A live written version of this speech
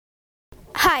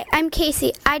Hi, I'm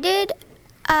Casey. I did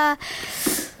a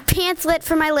pamphlet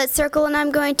for my lit circle, and I'm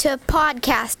going to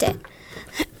podcast it.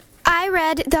 I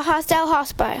read The Hostile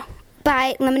Hospital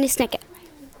by Lemony Snicket.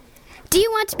 Do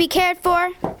you want to be cared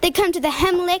for? Then come to the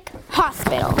Hemlick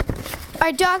Hospital.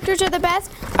 Our doctors are the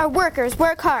best. Our workers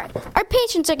work hard. Our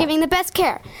patients are giving the best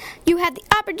care. You have the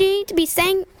opportunity to be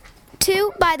sang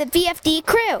to by the VFD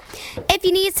crew. If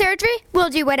you need surgery,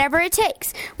 we'll do whatever it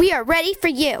takes. We are ready for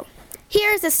you.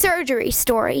 Here's a surgery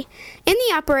story. In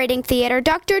the operating theater,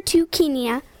 Dr.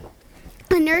 Tukenia,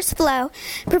 a nurse Flo,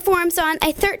 performs on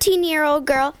a 13-year-old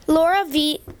girl, Laura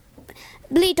V.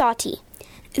 Blidotti.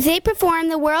 They perform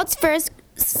the world's first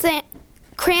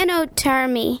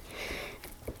craniotectomy,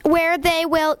 where they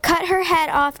will cut her head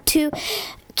off to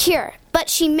cure, but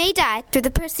she may die through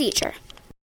the procedure.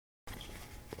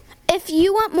 If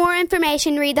you want more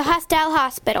information, read The Hostile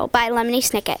Hospital by Lemony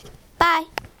Snicket. Bye.